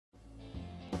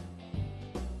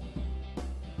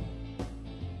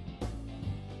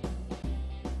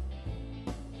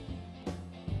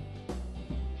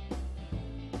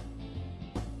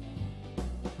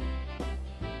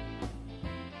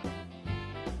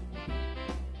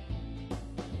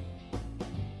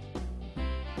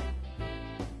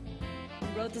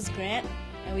wrote this grant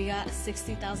and we got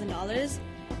 $60,000,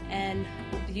 and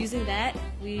using that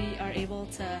we are able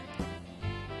to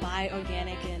buy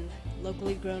organic and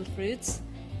locally grown fruits,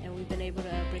 and we've been able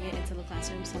to bring it into the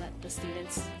classroom so that the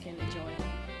students can enjoy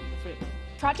the fruit.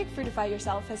 Project Fruitify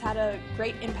Yourself has had a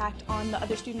great impact on the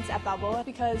other students at Balboa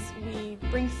because we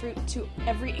bring fruit to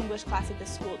every English class at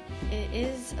this school. It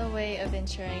is a way of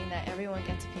ensuring that everyone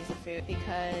gets a piece of fruit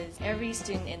because every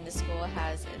student in the school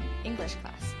has an English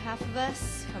class. Half of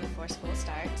us come before school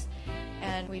starts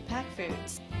and we pack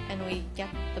fruits and we get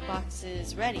the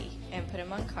boxes ready and put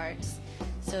them on carts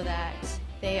so that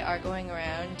they are going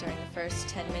around during the first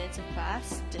 10 minutes of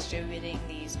class distributing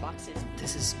these boxes.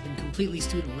 This has been completely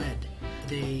student-led.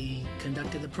 They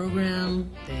conducted the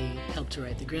program, they helped to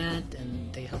write the grant,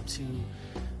 and they helped to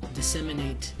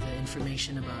disseminate the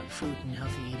information about fruit and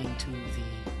healthy eating to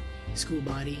the school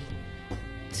body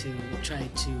to try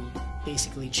to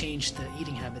basically change the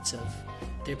eating habits of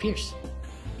their peers.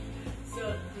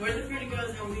 So where the fruit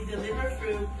goes, and we deliver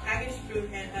fruit, packaged fruit,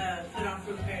 and put on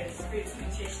fruit fairs. Fruit's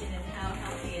nutrition and how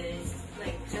healthy it is,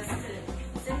 like just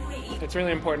to simply eat. It's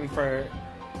really important for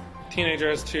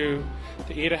teenagers to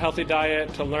eat a healthy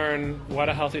diet, to learn what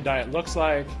a healthy diet looks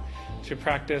like, to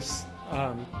practice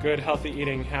good healthy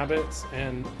eating habits,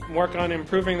 and work on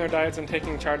improving their diets and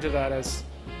taking charge of that as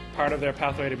part of their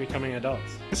pathway to becoming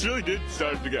adults. This really did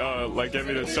start to get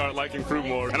me to start liking fruit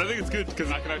more, and I think it's good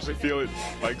because I can actually feel it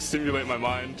stimulate my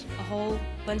mind. A whole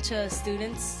bunch of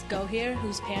students go here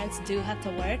whose parents do have to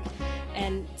work,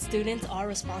 and students are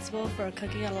responsible for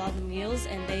cooking a lot of the meals,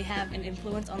 and they have an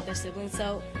influence on their siblings.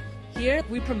 So here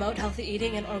we promote healthy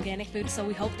eating and organic food, so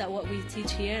we hope that what we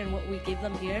teach here and what we give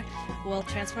them here will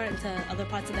transfer into other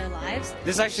parts of their lives.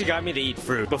 This actually got me to eat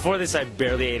fruit. Before this I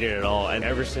barely ate it at all, and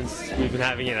ever since we've been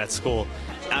having it at school,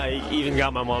 I even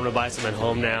got my mom to buy some at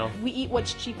home now. We eat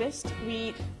what's cheapest.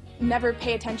 We never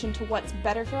pay attention to what's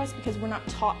better for us because we're not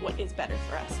taught what is better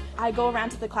for us. I go around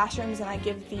to the classrooms and I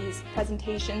give these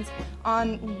presentations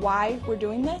on why we're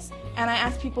doing this, and I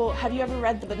ask people, have you ever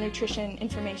read the nutrition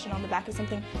information on the back of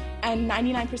something? And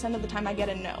 99% of the time I get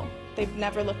a no. They've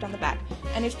never looked on the back.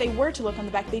 And if they were to look on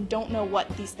the back, they don't know what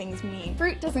these things mean.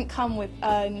 Fruit doesn't come with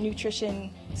a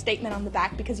nutrition statement on the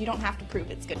back because you don't have to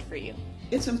prove it's good for you.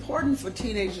 It's important for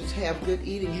teenagers to have good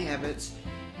eating habits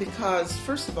because,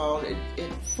 first of all, it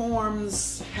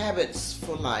forms habits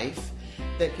for life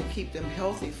that can keep them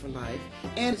healthy for life,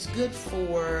 and it's good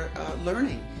for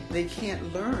learning. They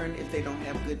can't learn if they don't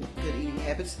have good eating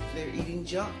habits. They're eating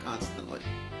junk constantly.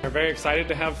 We're very excited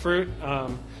to have fruit.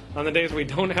 On the days we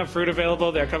don't have fruit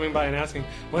available, they're coming by and asking,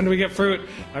 when do we get fruit?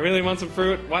 I really want some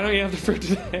fruit. Why don't you have the fruit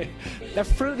today? The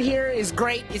fruit here is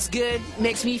great. It's good.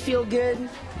 Makes me feel good.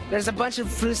 There's a bunch of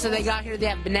fruits that they got here. They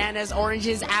have bananas,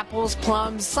 oranges, apples,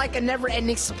 plums. It's like a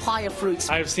never-ending supply of fruits.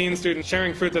 I've seen students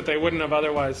sharing fruit that they wouldn't have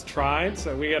otherwise tried.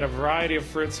 So we get a variety of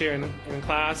fruits here in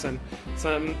class, and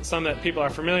some that people are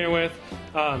familiar with.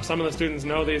 Some of the students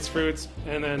know these fruits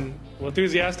and then will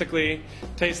enthusiastically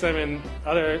taste them, and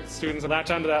other students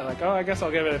latch onto that like, oh, I guess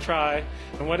I'll give it a try.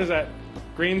 And what is that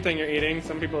green thing you're eating?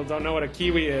 Some people don't know what a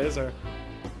kiwi is or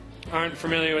aren't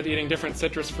familiar with eating different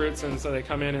citrus fruits, and so they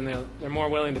come in and they're more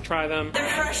willing to try them. They're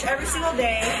fresh every single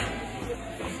day.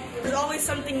 There's always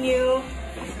something new,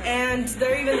 and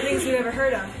there are even things we've never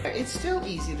heard of. It's still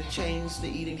easy to change the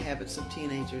eating habits of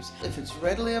teenagers. If it's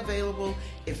readily available,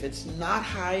 if it's not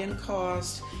high in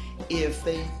cost, if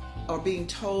they are being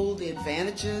told the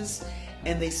advantages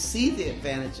and they see the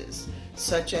advantages,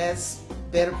 such as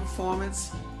better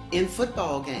performance in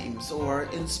football games or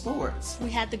in sports. We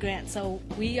had the grant, so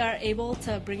we are able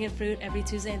to bring in fruit every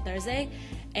Tuesday and Thursday,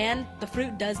 and the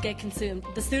fruit does get consumed.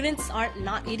 The students aren't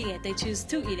not eating it, they choose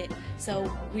to eat it.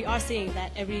 So we are seeing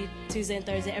that every Tuesday and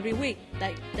Thursday, every week,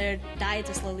 that their diets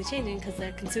are slowly changing because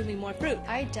they're consuming more fruit.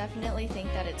 I definitely think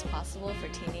that it's possible for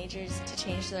teenagers to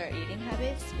change their eating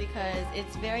habits because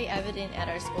it's very evident at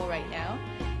our school right now.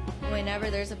 Whenever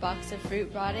there's a box of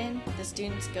fruit brought in, the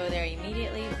students go there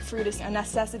immediately. Fruit is a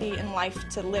necessity in life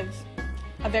to live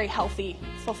a very healthy,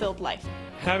 fulfilled life.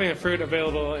 Having a fruit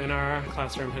available in our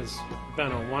classroom has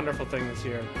been a wonderful thing this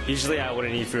year. Usually I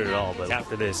wouldn't eat fruit at all, but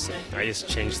after this, I just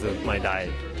changed my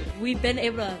diet. We've been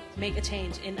able to make a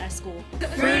change in our school.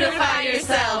 Fruitify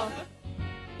yourself!